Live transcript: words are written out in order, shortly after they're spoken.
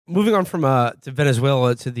moving on from to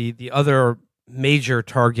Venezuela to the other major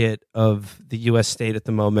target of the U.S. state at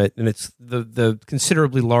the moment, and it's the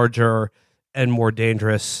considerably larger and more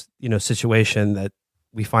dangerous, situation that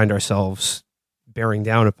we find ourselves bearing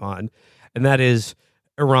down upon, and that is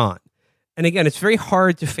Iran. And again, it's very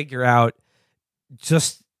hard to figure out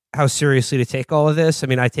just how seriously to take all of this. I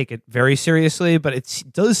mean, I take it very seriously, but it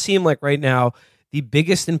does seem like right now the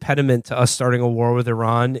biggest impediment to us starting a war with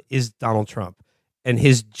Iran is Donald Trump and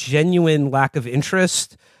his genuine lack of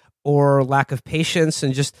interest or lack of patience.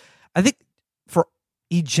 And just, I think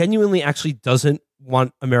he genuinely actually doesn't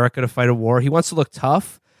want America to fight a war. He wants to look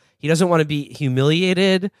tough. He doesn't want to be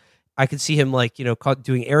humiliated. I could see him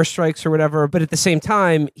doing airstrikes or whatever. But at the same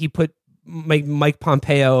time, he put Mike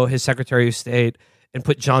Pompeo, his Secretary of State, and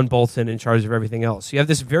put John Bolton in charge of everything else. You have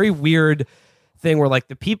this very weird thing where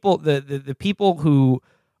the people who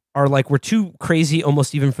are were too crazy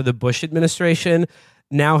almost even for the Bush administration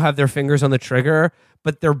now have their fingers on the trigger,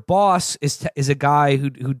 but their boss is a guy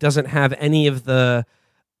who doesn't have any of the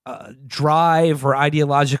drive or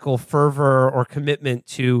ideological fervor or commitment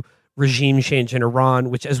to regime change in Iran,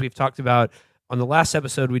 which, as we've talked about on the last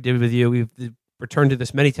episode we did with you, we've returned to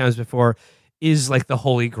this many times before, is the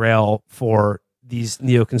holy grail for these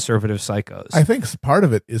neoconservative psychos. I think part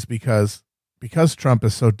of it is because Trump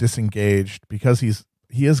is so disengaged, because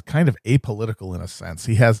he is kind of apolitical in a sense.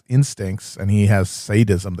 He has instincts and he has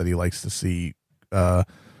sadism that he likes to see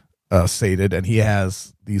sated, and he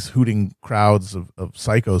has these hooting crowds of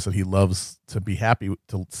psychos that he loves to be happy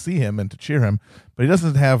to see him and to cheer him, but he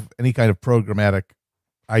doesn't have any kind of programmatic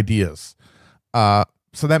ideas.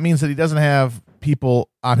 So that means that he doesn't have people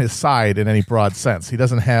on his side in any broad sense. He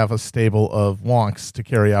doesn't have a stable of wonks to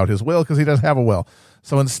carry out his will because he doesn't have a will.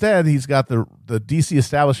 So instead, he's got the DC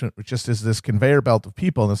establishment, which just is this conveyor belt of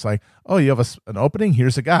people, and it's oh, you have an opening,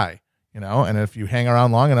 here's a guy, and if you hang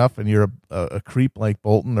around long enough and you're a creep like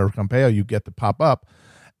Bolton or Pompeo, you get to pop up.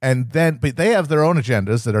 And then, but they have their own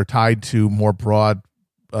agendas that are tied to more broad,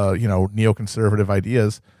 neoconservative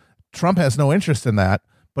ideas. Trump has no interest in that,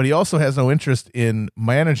 but he also has no interest in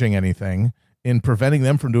managing anything, in preventing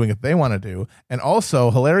them from doing what they want to do. And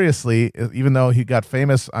also, hilariously, even though he got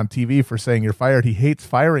famous on TV for saying you're fired, he hates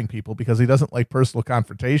firing people because he doesn't like personal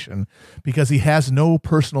confrontation, because he has no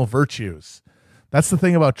personal virtues. That's the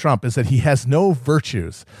thing about Trump, is that he has no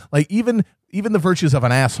virtues. Even the virtues of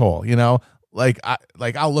an asshole,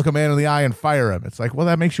 I'll look a man in the eye and fire him. It's well,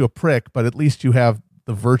 that makes you a prick, but at least you have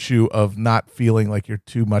the virtue of not feeling like you're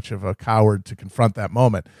too much of a coward to confront that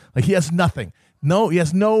moment. He has nothing. No, he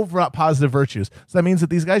has no positive virtues. So that means that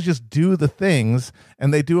these guys just do the things,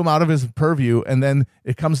 and they do them out of his purview, and then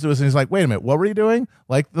it comes to us, and he's wait a minute, what were you doing?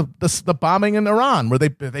 The bombing in Iran, where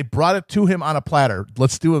they brought it to him on a platter.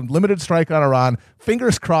 Let's do a limited strike on Iran.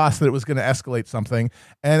 Fingers crossed that it was going to escalate something.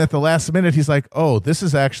 And at the last minute, he's oh, this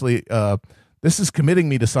is actually this is committing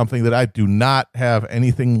me to something that I do not have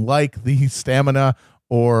anything like the stamina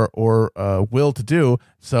or will to do.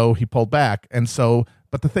 So he pulled back. And so,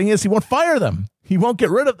 but the thing is, he won't fire them. He won't get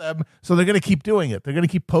rid of them. So they're going to keep doing it. They're going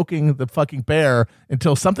to keep poking the fucking bear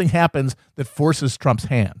until something happens that forces Trump's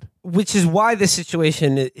hand. Which is why this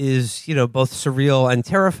situation is, both surreal and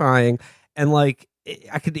terrifying. And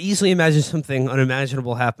I could easily imagine something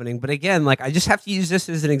unimaginable happening. But again, I just have to use this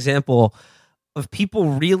as an example of people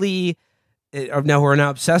really who are now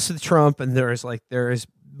obsessed with Trump. And there is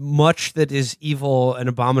much that is evil and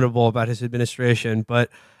abominable about his administration. But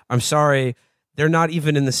I'm sorry, they're not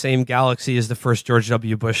even in the same galaxy as the first George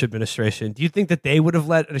W. Bush administration. Do you think that they would have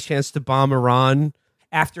let a chance to bomb Iran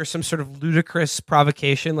after some sort of ludicrous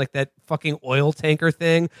provocation like that fucking oil tanker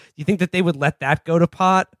thing? Do you think that they would let that go to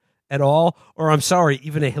pot at all? Or, I'm sorry,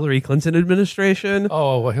 even a Hillary Clinton administration?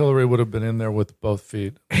 Oh, well, Hillary would have been in there with both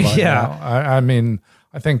feet. Yeah. I mean,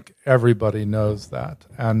 I think everybody knows that.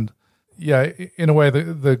 And yeah, in a way,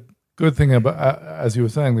 the good thing about, as you were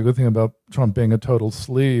saying, the good thing about Trump being a total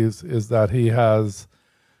sleaze is that he has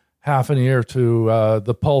half an ear to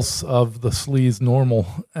the pulse of the sleaze normal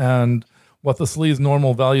and what the sleaze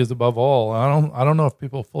normal values above all. I don't know if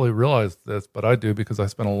people fully realize this, but I do, because I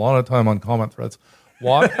spend a lot of time on comment threads.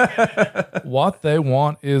 What they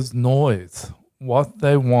want is noise. What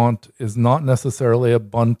they want is not necessarily a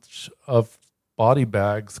bunch of body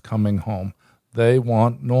bags coming home. They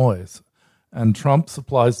want noise. And Trump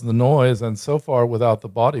supplies the noise, and so far without the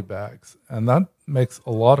body bags. And that makes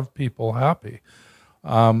a lot of people happy.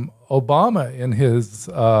 Obama, in his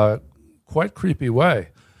quite creepy way,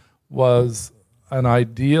 was an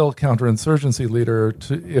ideal counterinsurgency leader,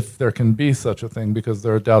 if there can be such a thing, because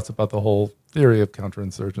there are doubts about the whole theory of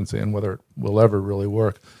counterinsurgency and whether it will ever really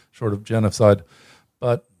work, short of genocide.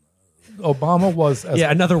 But Obama was as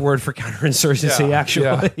another word for counterinsurgency,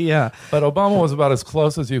 actually. Yeah. But Obama was about as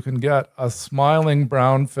close as you can get. A smiling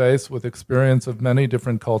brown face with experience of many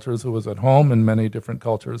different cultures, who was at home in many different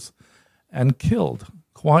cultures and killed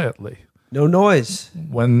quietly. No noise.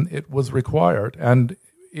 When it was required. And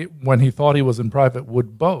when he thought he was in private,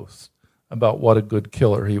 would boast about what a good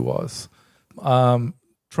killer he was.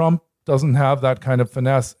 Trump doesn't have that kind of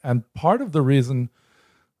finesse. And part of the reason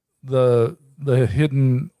the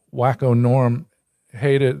hidden wacko Norm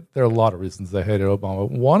hated, there are a lot of reasons they hated Obama.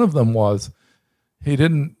 One of them was he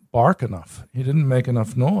didn't bark enough. He didn't make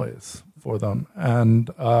enough noise for them. And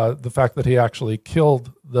the fact that he actually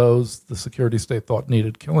killed those the security state thought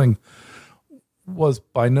needed killing was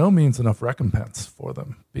by no means enough recompense for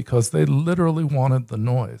them, because they literally wanted the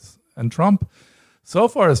noise. And Trump so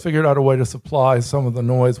far has figured out a way to supply some of the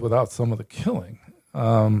noise without some of the killing.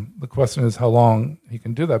 The question is how long he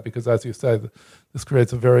can do that, because, as you say, this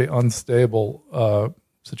creates a very unstable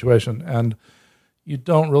situation. And you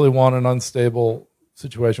don't really want an unstable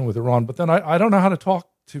situation with Iran. But then I don't know how to talk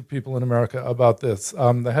to people in America about this.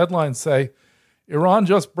 The headlines say, Iran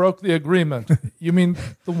just broke the agreement. You mean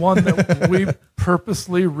the one that we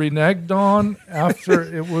purposely reneged on after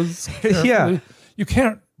it was carefully? Yeah. You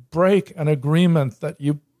can't break an agreement that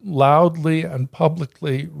you loudly and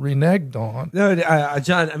publicly reneged on. No,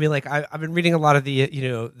 John, I mean, like, I've been reading a lot of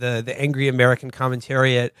the angry American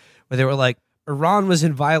commentariat where they were like, Iran was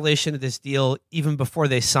in violation of this deal even before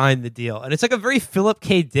they signed the deal. And it's like a very Philip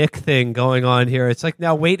K. Dick thing going on here. It's like,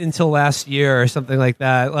 now wait until last year or something like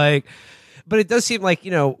that. Like, but it does seem like,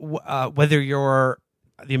 whether you're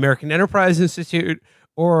the American Enterprise Institute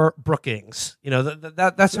or Brookings,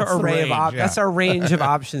 that's our array that's our range of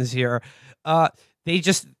options here. For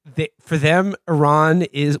them, Iran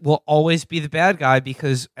will always be the bad guy,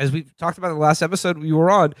 because, as we talked about in the last episode we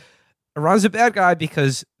were on, Iran's a bad guy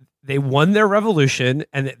because they won their revolution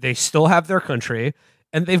and they still have their country,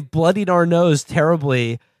 and they've bloodied our nose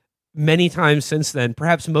terribly many times since then,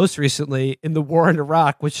 perhaps most recently in the war in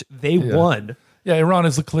Iraq, which they won. Yeah, Iran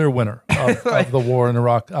is the clear winner of the war in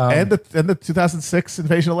Iraq. And the 2006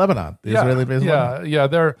 invasion of Lebanon. The Israeli invasion of Lebanon. Yeah,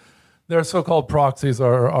 their so-called proxies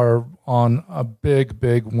are on a big,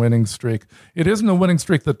 big winning streak. It isn't a winning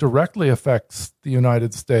streak that directly affects the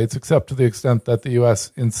United States, except to the extent that the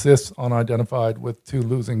U.S. insists on identified with two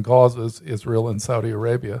losing causes, Israel and Saudi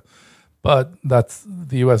Arabia. But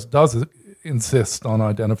the U.S. does insist on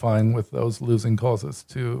identifying with those losing causes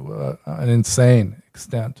to an insane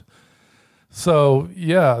extent. So,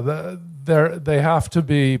 they have to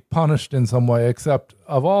be punished in some way, except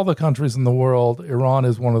of all the countries in the world, Iran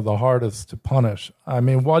is one of the hardest to punish. I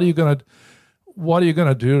mean, what are you going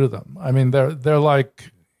to do to them? I mean, they're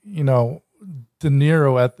like, De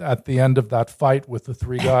Niro at the end of that fight with the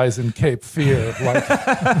three guys in Cape Fear. Like,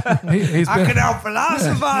 I can out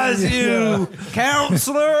philosophize you,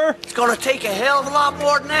 counselor. It's going to take a hell of a lot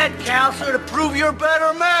more than that, counselor, to prove you're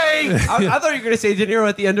better me. I thought you were going to say De Niro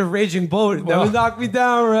at the end of Raging Bull. That would knock me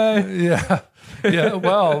down, Ray. Yeah.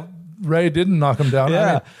 Well, Ray didn't knock him down. Yeah.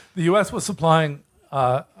 I mean, the U.S. was supplying.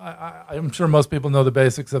 I'm sure most people know the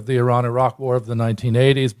basics of the Iran-Iraq War of the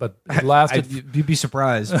 1980s, but it lasted. You'd be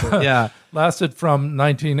surprised. But yeah, lasted from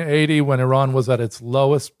 1980, when Iran was at its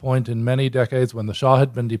lowest point in many decades, when the Shah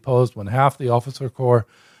had been deposed, when half the officer corps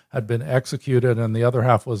had been executed and the other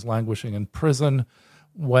half was languishing in prison,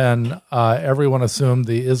 when everyone assumed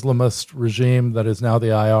the Islamist regime that is now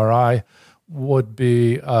the IRI would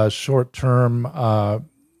be a short-term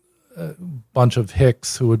bunch of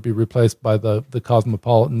hicks who would be replaced by the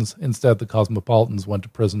cosmopolitans. Instead, the cosmopolitans went to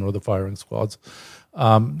prison, or the firing squads.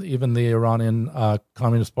 Even the Iranian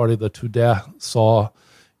Communist Party, the Tudeh, saw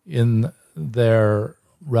in their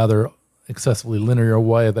rather excessively linear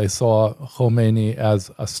way, they saw Khomeini as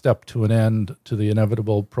a step to an end to the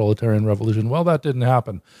inevitable proletarian revolution. Well, that didn't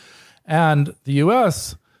happen. And the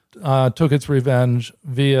U.S. Took its revenge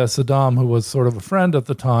via Saddam, who was sort of a friend at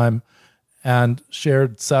the time, and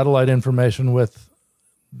shared satellite information with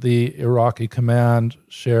the Iraqi command,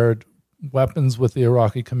 shared weapons with the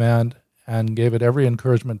Iraqi command, and gave it every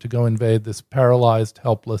encouragement to go invade this paralyzed,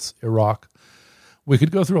 helpless Iraq. We could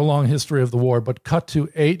go through a long history of the war, but cut to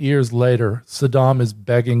 8 years later, Saddam is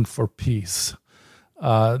begging for peace.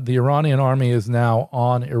 The Iranian army is now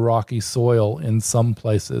on Iraqi soil in some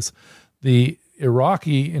places. The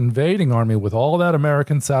Iraqi invading army, with all that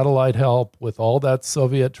American satellite help, with all that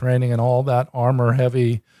Soviet training and all that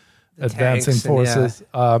armor-heavy advancing forces,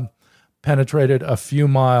 penetrated a few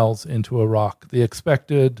miles into Iraq. The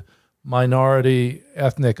expected minority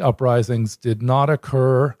ethnic uprisings did not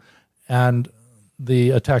occur, and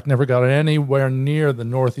the attack never got anywhere near the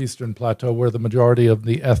northeastern plateau where the majority of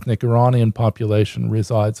the ethnic Iranian population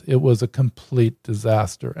resides. It was a complete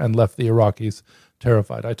disaster and left the Iraqis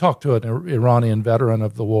terrified. I talked to an Iranian veteran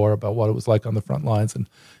of the war about what it was like on the front lines, and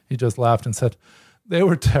he just laughed and said, they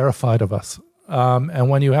were terrified of us. And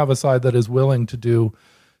when you have a side that is willing to do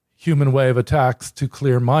human wave attacks to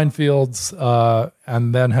clear minefields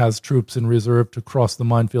and then has troops in reserve to cross the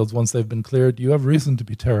minefields once they've been cleared, you have reason to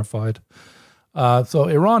be terrified. So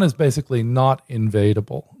Iran is basically not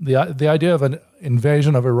invadable. The idea of an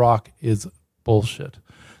invasion of Iraq is bullshit.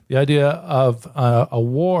 The idea of a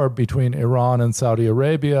war between Iran and Saudi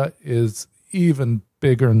Arabia is even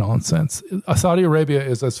bigger nonsense. Saudi Arabia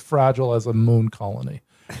is as fragile as a moon colony.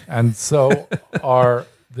 And so are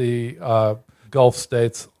the Gulf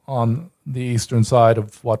states on the eastern side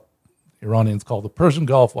of what Iranians call the Persian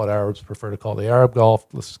Gulf, what Arabs prefer to call the Arab Gulf.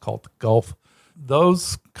 Let's just call it the Gulf.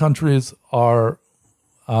 Those countries are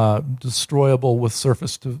destroyable with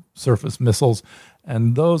surface-to-surface missiles,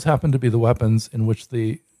 and those happen to be the weapons in which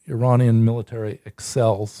the Iranian military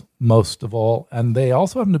excels most of all. And they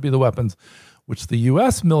also happen to be the weapons which the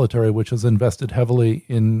U.S. military, which has invested heavily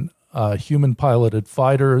in human-piloted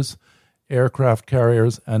fighters, aircraft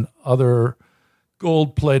carriers, and other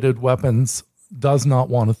gold-plated weapons, does not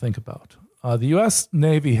want to think about. The U.S.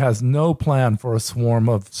 Navy has no plan for a swarm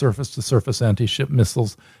of surface-to-surface anti-ship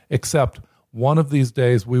missiles, except one of these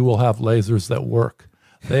days we will have lasers that work.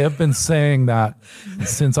 They have been saying that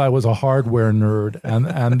since I was a hardware nerd,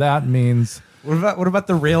 and that means... What about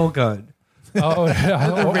the railgun? Oh, yeah.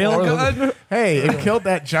 The railgun? Hey, it killed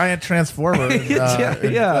that giant transformer in Dark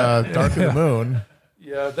of the Moon.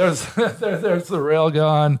 Yeah, there's the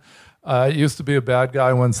railgun. It used to be a bad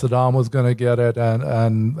guy when Saddam was going to get it,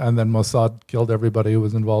 and then Mossad killed everybody who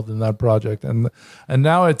was involved in that project, and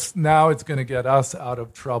now it's going to get us out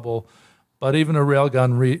of trouble. But even a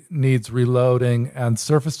railgun needs reloading, and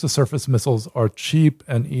surface-to-surface missiles are cheap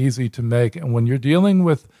and easy to make. And when you're dealing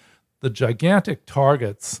with the gigantic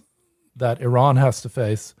targets that Iran has to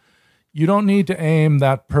face, you don't need to aim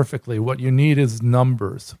that perfectly. What you need is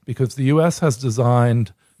numbers, because the U.S. has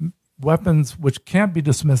designed weapons which can't be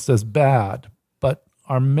dismissed as bad, but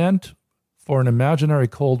are meant for an imaginary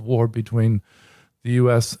Cold War between the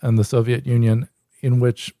U.S. and the Soviet Union, in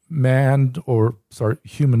which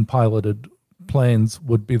human-piloted planes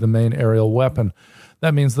would be the main aerial weapon.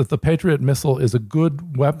 That means that the Patriot missile is a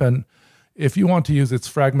good weapon if you want to use its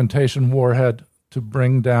fragmentation warhead to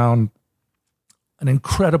bring down an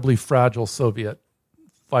incredibly fragile Soviet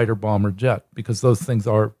fighter bomber jet, because those things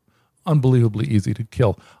are unbelievably easy to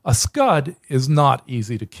kill. A Scud is not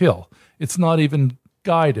easy to kill. It's not even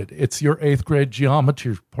guided. It's your 8th grade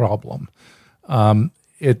geometry problem.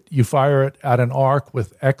 You fire it at an arc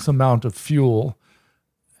with X amount of fuel,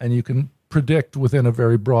 and you can predict within a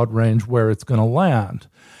very broad range where it's going to land.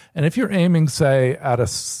 And if you're aiming, say, at a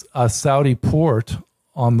Saudi port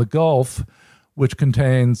on the Gulf, which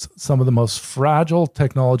contains some of the most fragile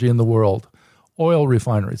technology in the world, oil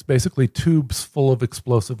refineries, basically tubes full of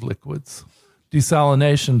explosive liquids,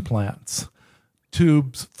 desalination plants,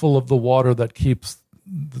 tubes full of the water that keeps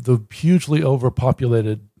the hugely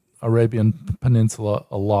overpopulated Arabian Peninsula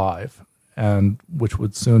alive, and which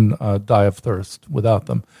would soon die of thirst without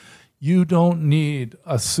them. You don't need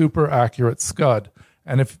a super accurate Scud.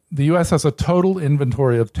 And if the U.S. has a total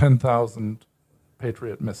inventory of 10,000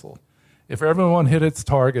 Patriot missile, if everyone hit its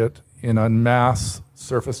target in a mass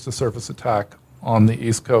surface-to-surface attack on the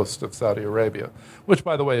east coast of Saudi Arabia, which,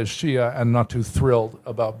 by the way, is Shia and not too thrilled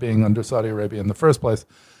about being under Saudi Arabia in the first place,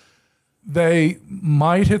 they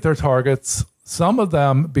might hit their targets. Some of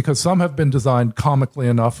them, because some have been designed comically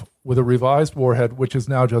enough with a revised warhead, which is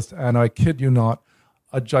now just, and I kid you not,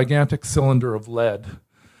 a gigantic cylinder of lead.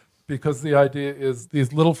 Because the idea is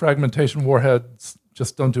these little fragmentation warheads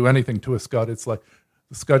just don't do anything to a Scud. It's like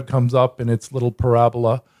the Scud comes up in its little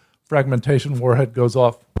parabola, fragmentation warhead goes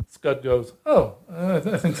off, Scud goes, I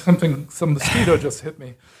think some mosquito just hit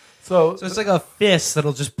me. So it's like a fist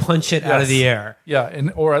that'll just punch it out of the air.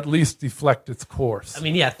 Yeah, or at least deflect its course. I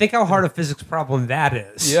mean, yeah, think how hard a physics problem that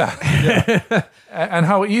is. Yeah. And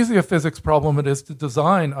how easy a physics problem it is to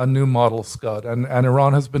design a new model Scud. And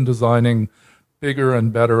Iran has been designing bigger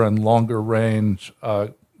and better and longer range,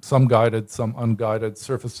 some guided, some unguided,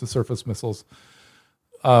 surface-to-surface missiles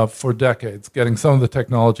for decades, getting some of the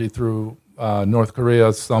technology through North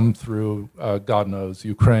Korea, some through, God knows,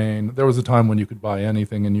 Ukraine. There was a time when you could buy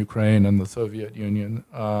anything in Ukraine and the Soviet Union.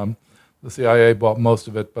 The CIA bought most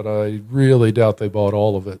of it, but I really doubt they bought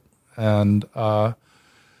all of it. And all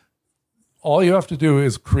you have to do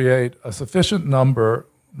is create a sufficient number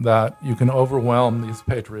that you can overwhelm these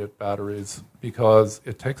Patriot batteries because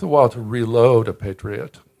it takes a while to reload a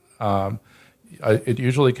Patriot. It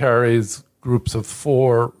usually carries groups of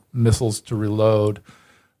 4 missiles to reload,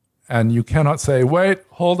 and you cannot say, "Wait,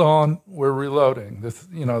 hold on, we're reloading." This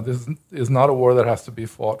is not a war that has to be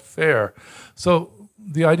fought fair. So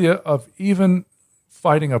the idea of even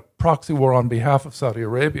fighting a proxy war on behalf of Saudi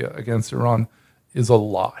Arabia against Iran is a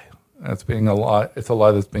lie. It's a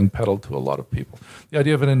lie that's being peddled to a lot of people. The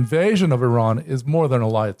idea of an invasion of Iran is more than a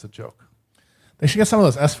lie; it's a joke. They should get some of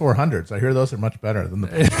those S-400s. I hear those are much better than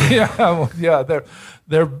the.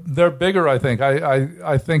 They're bigger. I think.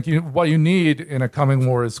 I think what you need in a coming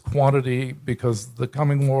war is quantity, because the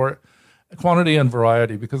coming war, quantity and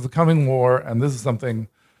variety, because the coming war, and this is something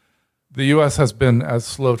the U.S. has been as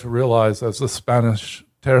slow to realize as the Spanish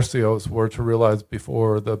tercios were to realize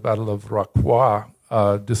before the Battle of Rocroi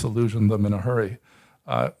disillusioned them in a hurry.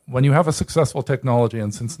 When you have a successful technology,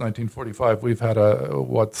 and since 1945 we've had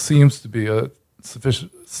what seems to be a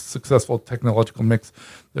sufficient successful technological mix,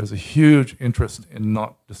 there's a huge interest in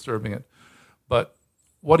not disturbing it. But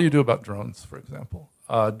what do you do about drones, for example?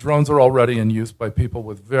 Drones are already in use by people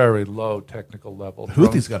with very low technical level.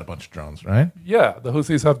 Houthis got a bunch of drones, right? Yeah, the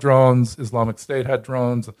Houthis have drones. Islamic State had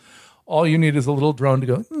drones. All you need is a little drone to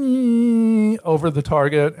go over the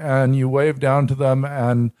target, and you wave down to them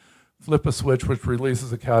and flip a switch, which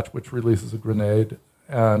releases a catch, which releases a grenade,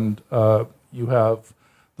 and you have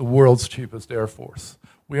the world's cheapest air force.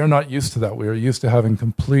 We are not used to that. We are used to having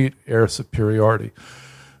complete air superiority.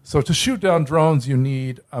 So to shoot down drones, you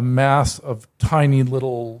need a mass of tiny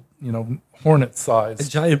little, hornet size. A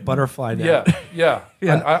giant butterfly net. Yeah.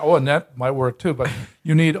 A net might work too, but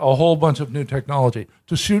you need a whole bunch of new technology.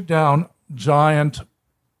 To shoot down giant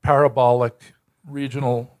parabolic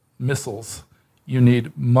regional missiles, you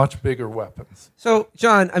need much bigger weapons. So,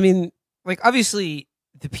 John, obviously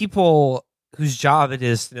the people whose job it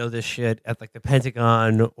is to know this shit at the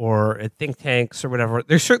Pentagon or at think tanks or whatever,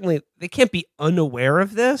 they can't be unaware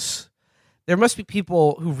of this. There must be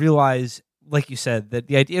people who realize, like you said, that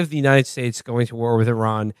the idea of the United States going to war with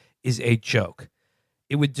Iran is a joke.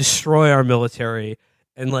 It would destroy our military,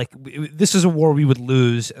 and this is a war we would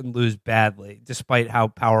lose, and lose badly, despite how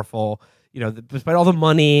powerful, despite all the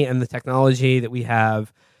money and the technology that we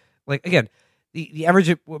have. Again, the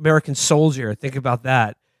average American soldier, think about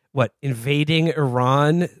that. What, invading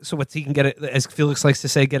Iran so he can get as Felix likes to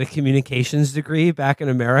say, get a communications degree back in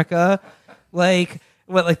America?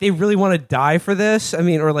 They really want to die for this?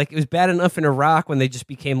 It was bad enough in Iraq when they just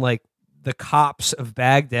became the cops of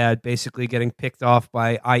Baghdad, basically getting picked off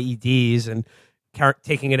by IEDs and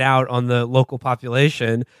taking it out on the local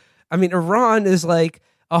population. Iran is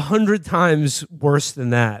 100 times worse than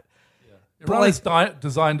that. Yeah. Iran is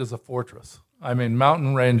designed as a fortress.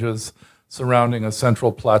 Mountain ranges surrounding a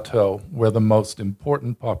central plateau where the most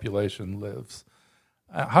important population lives.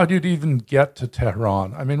 How do you even get to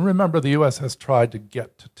Tehran? Remember, the U.S. has tried to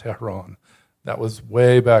get to Tehran. That was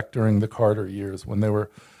way back during the Carter years when the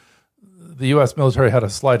U.S. military had a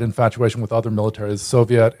slight infatuation with other militaries,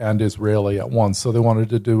 Soviet and Israeli at once. So they wanted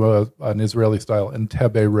to do an Israeli-style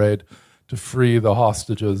Entebbe raid to free the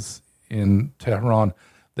hostages in Tehran.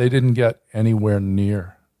 They didn't get anywhere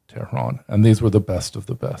near Tehran, and these were the best of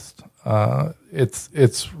the best.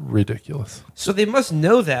 It's ridiculous. So they must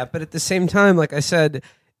know that, but at the same time, like I said,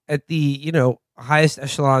 at the highest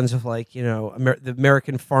echelons of the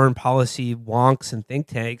American foreign policy wonks and think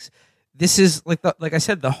tanks, this is like I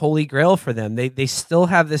said, the holy grail for them. They still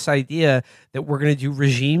have this idea that we're going to do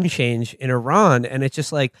regime change in Iran, and it's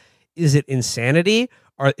just is it insanity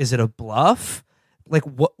or is it a bluff?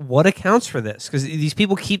 What accounts for this? Because these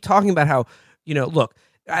people keep talking about how look.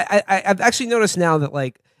 I've actually noticed now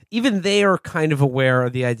that even they are kind of aware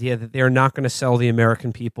of the idea that they're not going to sell the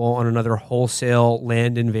American people on another wholesale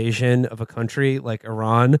land invasion of a country like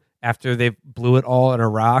Iran after they blew it all in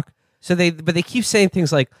Iraq. But they keep saying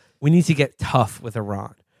things like, we need to get tough with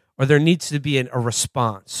Iran, or there needs to be a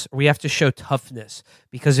response, or we have to show toughness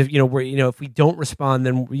because if we don't respond,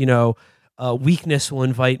 then weakness will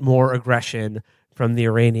invite more aggression from the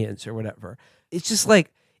Iranians or whatever. It's just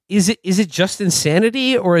Is it just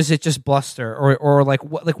insanity, or is it just bluster, or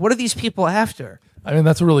what are these people after?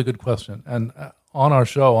 That's a really good question. And on our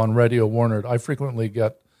show on Radio Warner, I frequently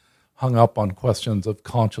get hung up on questions of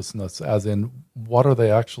consciousness, as in what are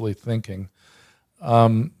they actually thinking?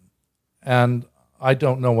 And I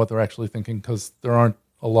don't know what they're actually thinking because there aren't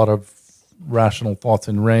a lot of rational thoughts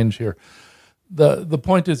in range here. The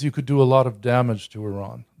point is, you could do a lot of damage to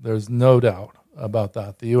Iran. There's no doubt about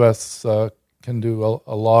that. The U.S. Can do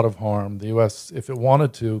a lot of harm. The U.S., if it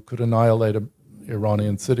wanted to, could annihilate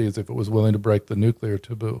Iranian cities if it was willing to break the nuclear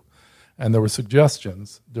taboo. And there were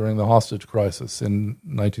suggestions during the hostage crisis in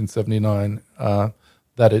 1979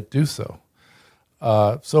 that it do so.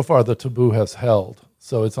 So far, the taboo has held,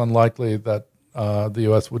 so it's unlikely that the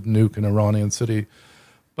U.S. would nuke an Iranian city.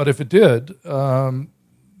 But if it did,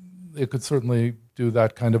 it could certainly do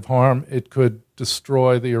that kind of harm. It could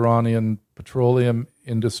destroy the Iranian petroleum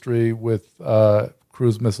industry with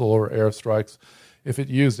cruise missile or airstrikes. If it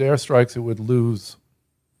used airstrikes, it would lose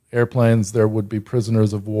airplanes. There would be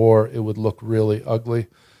prisoners of war. It would look really ugly.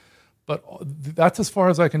 But that's as far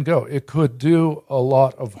as I can go. It could do a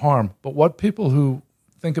lot of harm. But what people who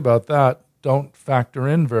think about that don't factor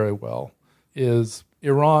in very well is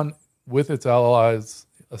Iran, with its allies,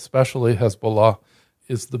 especially Hezbollah,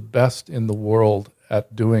 is the best in the world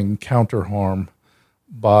at doing counter-harm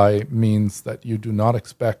by means that you do not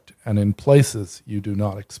expect and in places you do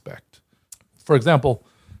not expect. For example,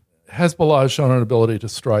 Hezbollah has shown an ability to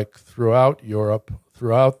strike throughout Europe,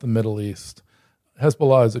 throughout the Middle East.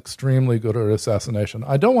 Hezbollah is extremely good at assassination.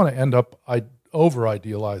 I don't want to end up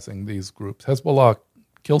over-idealizing these groups. Hezbollah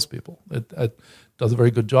kills people. It does a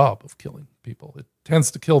very good job of killing people. It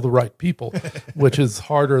tends to kill the right people, which is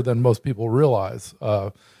harder than most people realize.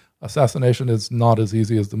 Assassination is not as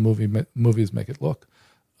easy as the movies make it look.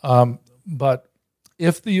 But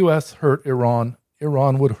if the U.S. hurt Iran,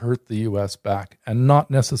 Iran would hurt the U.S. back, and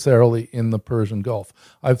not necessarily in the Persian Gulf.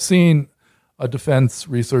 I've seen a defense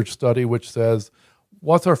research study which says,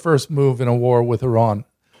 what's our first move in a war with Iran?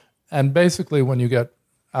 And basically, when you get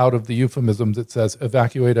out of the euphemisms, it says,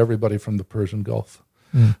 evacuate everybody from the Persian Gulf.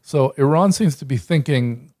 So Iran seems to be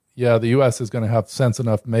thinking, yeah, the U.S. is going to have sense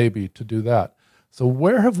enough maybe to do that. So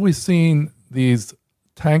where have we seen these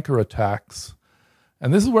tanker attacks?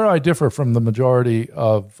 And this is where I differ from the majority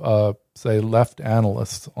of, say, left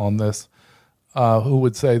analysts on this, who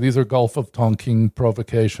would say these are Gulf of Tonkin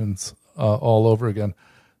provocations all over again.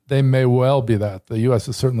 They may well be that. The U.S.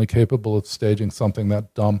 is certainly capable of staging something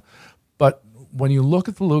that dumb. But when you look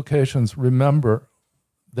at the locations, remember,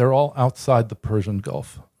 they're all outside the Persian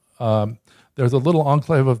Gulf. There's a little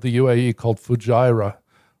enclave of the UAE called Fujairah,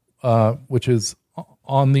 which is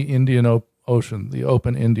on the Indian Ocean, the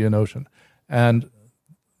open Indian Ocean. And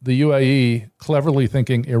the UAE, cleverly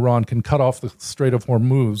thinking Iran can cut off the Strait of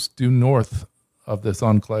Hormuz due north of this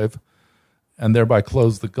enclave and thereby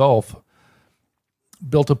close the Gulf,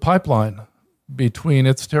 built a pipeline between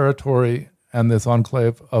its territory and this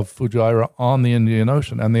enclave of Fujairah on the Indian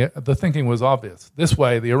Ocean. And the thinking was obvious. This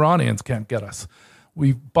way, the Iranians can't get us.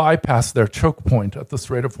 We bypassed their choke point at the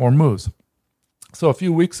Strait of Hormuz. So a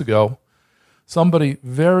few weeks ago, somebody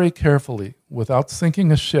very carefully, without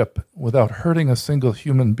sinking a ship, without hurting a single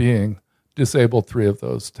human being, disabled 3 of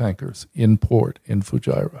those tankers in port in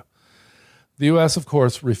Fujairah. The U.S., of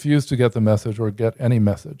course, refused to get the message or get any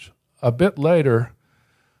message. A bit later,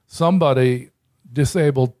 somebody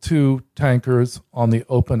disabled 2 tankers on the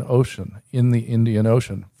open ocean, in the Indian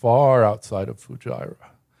Ocean, far outside of Fujairah.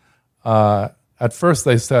 At first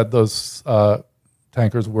they said those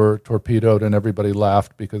tankers were torpedoed, and everybody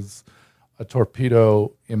laughed because a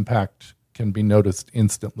torpedo impact can be noticed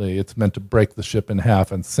instantly. It's meant to break the ship in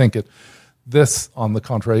half and sink it. This, on the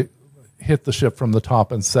contrary, hit the ship from the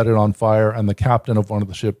top and set it on fire, and the captain of one of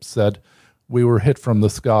the ships said, we were hit from the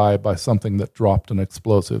sky by something that dropped an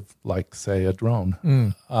explosive, like, say, a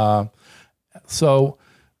drone. So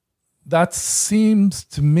that seems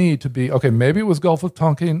to me to be, okay, maybe it was Gulf of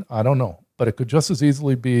Tonkin, I don't know, but it could just as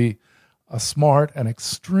easily be a smart and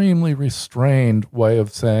extremely restrained way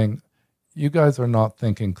of saying, you guys are not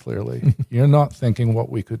thinking clearly. You're not thinking what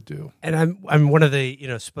we could do. And I'm one of the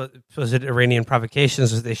supposed Iranian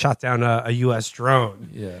provocations is they shot down a U.S. drone.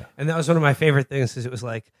 Yeah, and that was one of my favorite things because it was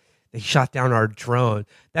like they shot down our drone.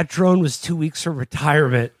 That drone was 2 weeks from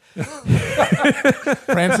retirement.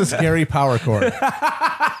 Francis Gehry power cord.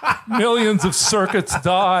 Millions of circuits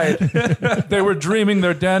died. They were dreaming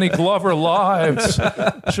their Danny Glover lives,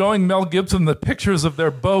 showing Mel Gibson the pictures of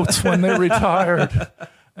their boats when they retired.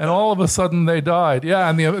 And all of a sudden they died. Yeah,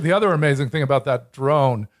 and the other amazing thing about that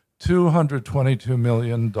drone, $222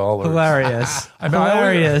 million. Hilarious.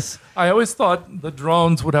 Hilarious. I always thought the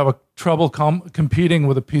drones would have a trouble competing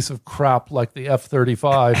with a piece of crap like the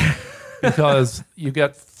F-35 because you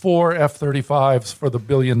get 4 F-35s for the $1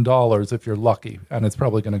 billion if you're lucky, and it's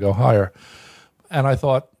probably going to go higher. And I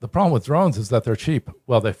thought, the problem with drones is that they're cheap.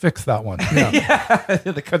 Well, they fixed that one. Yeah.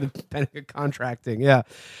 The depending on contracting. Yeah.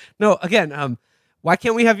 No, again, why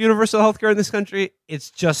can't we have universal health care in this country?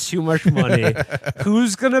 It's just too much money.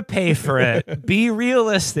 Who's going to pay for it? Be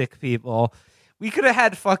realistic, people. We could have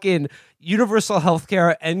had fucking universal health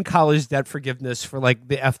care and college debt forgiveness for like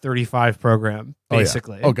the F-35 program,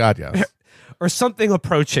 basically. Oh God, yes. Or something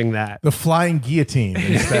approaching that. The flying guillotine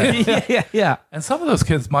instead. Yeah. And some of those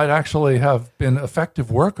kids might actually have been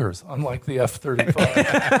effective workers, unlike the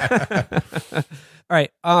F-35. All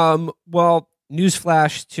right. Well,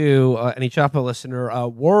 newsflash to any Chapo listener: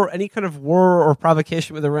 any kind of war or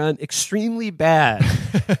provocation with Iran, extremely bad,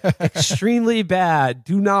 extremely bad.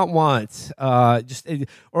 Do not want. Or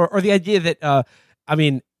the idea that I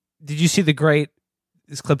mean, did you see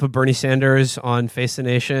this clip of Bernie Sanders on Face the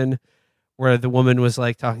Nation, where the woman was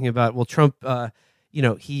like talking about, well, Trump,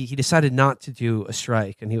 he decided not to do a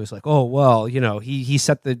strike, and he was like, oh well, he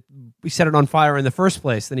set it on fire in the first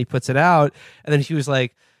place, then he puts it out, and then she was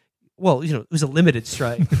like, well, it was a limited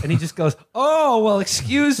strike, and he just goes, oh well,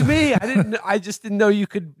 excuse me, I just didn't know you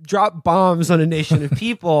could drop bombs on a nation of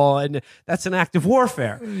people, and that's an act of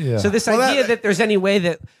warfare. Yeah. So this idea that there's any way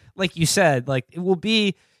that, like you said, like it will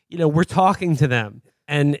be, we're talking to them.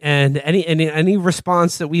 And any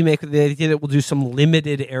response that we make with the idea that we'll do some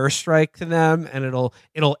limited airstrike to them and it'll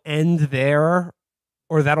end there,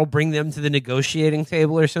 or that'll bring them to the negotiating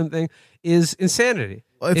table or something, is insanity.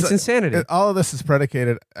 Well, it's insanity. All of this is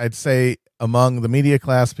predicated, I'd say, among the media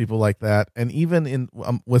class, people like that, and even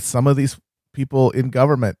with some of these people in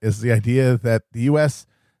government, is the idea that the U.S.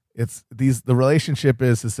 the relationship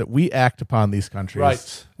is that we act upon these countries.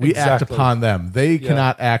 Right. We act upon them. They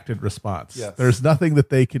cannot act in response. Yes. There's nothing that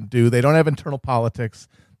they can do. They don't have internal politics.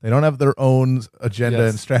 They don't have their own agenda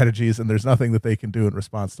and strategies, and there's nothing that they can do in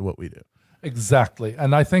response to what we do. Exactly.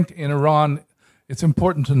 And I think in Iran, it's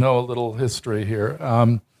important to know a little history here.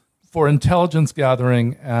 For intelligence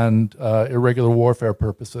gathering and irregular warfare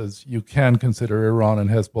purposes, you can consider Iran and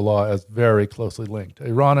Hezbollah as very closely linked.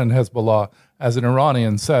 Iran and Hezbollah, as an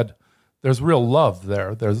Iranian said, there's real love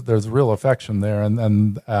there. There's real affection there.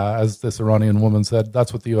 And as this Iranian woman said,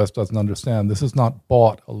 that's what the U.S. doesn't understand. This is not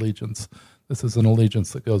bought allegiance. This is an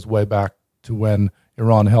allegiance that goes way back to when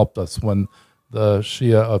Iran helped us, when the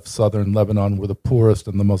Shia of southern Lebanon were the poorest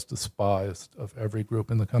and the most despised of every group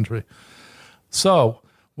in the country. So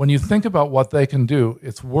when you think about what they can do,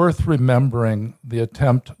 it's worth remembering the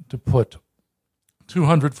attempt to put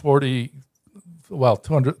 300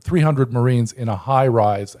 Marines in a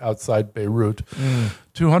high-rise outside Beirut.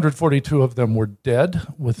 242 of them were dead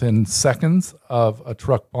within seconds of a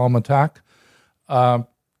truck bomb attack. The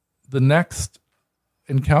next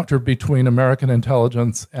encounter between American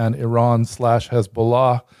intelligence and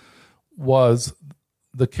Iran/Hezbollah was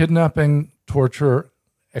the kidnapping, torture,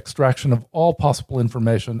 extraction of all possible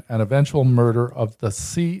information, and eventual murder of the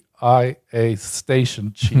CIA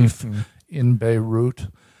station chief in Beirut.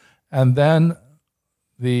 And then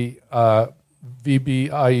the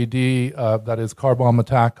VBIED, that is car bomb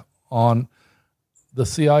attack on the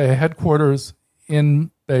CIA headquarters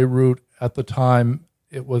in Beirut at the time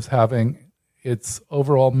it was having its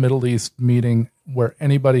overall Middle East meeting, where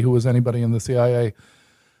anybody who was anybody in the CIA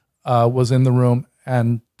was in the room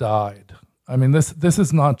and died. I mean, this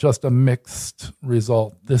is not just a mixed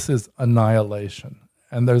result. This is annihilation.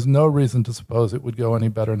 And there's no reason to suppose it would go any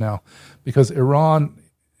better now, because Iran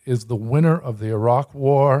is the winner of the Iraq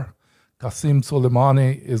War. Qasem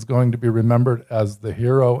Soleimani is going to be remembered as the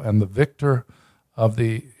hero and the victor of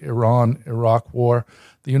the Iran-Iraq War.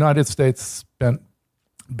 The United States spent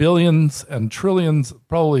billions and trillions,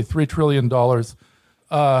 probably $3 trillion,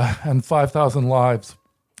 and 5,000 lives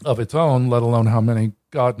of its own, let alone how many,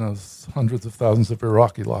 God knows, hundreds of thousands of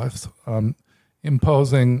Iraqi lives,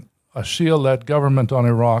 imposing a Shia-led government on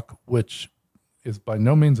Iraq, which is by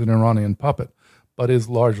no means an Iranian puppet, but is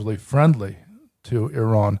largely friendly to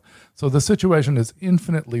Iran. So the situation is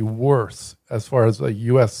infinitely worse as far as a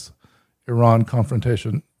U.S.-Iran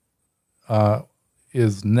confrontation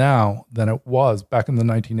is now than it was back in the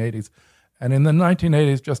 1980s. And in the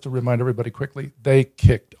 1980s, just to remind everybody quickly, they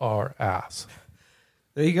kicked our ass.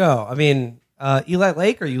 There you go. I mean, Eli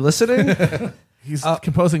Lake, are you listening? He's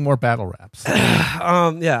composing more battle raps.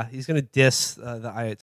 Yeah, he's going to diss the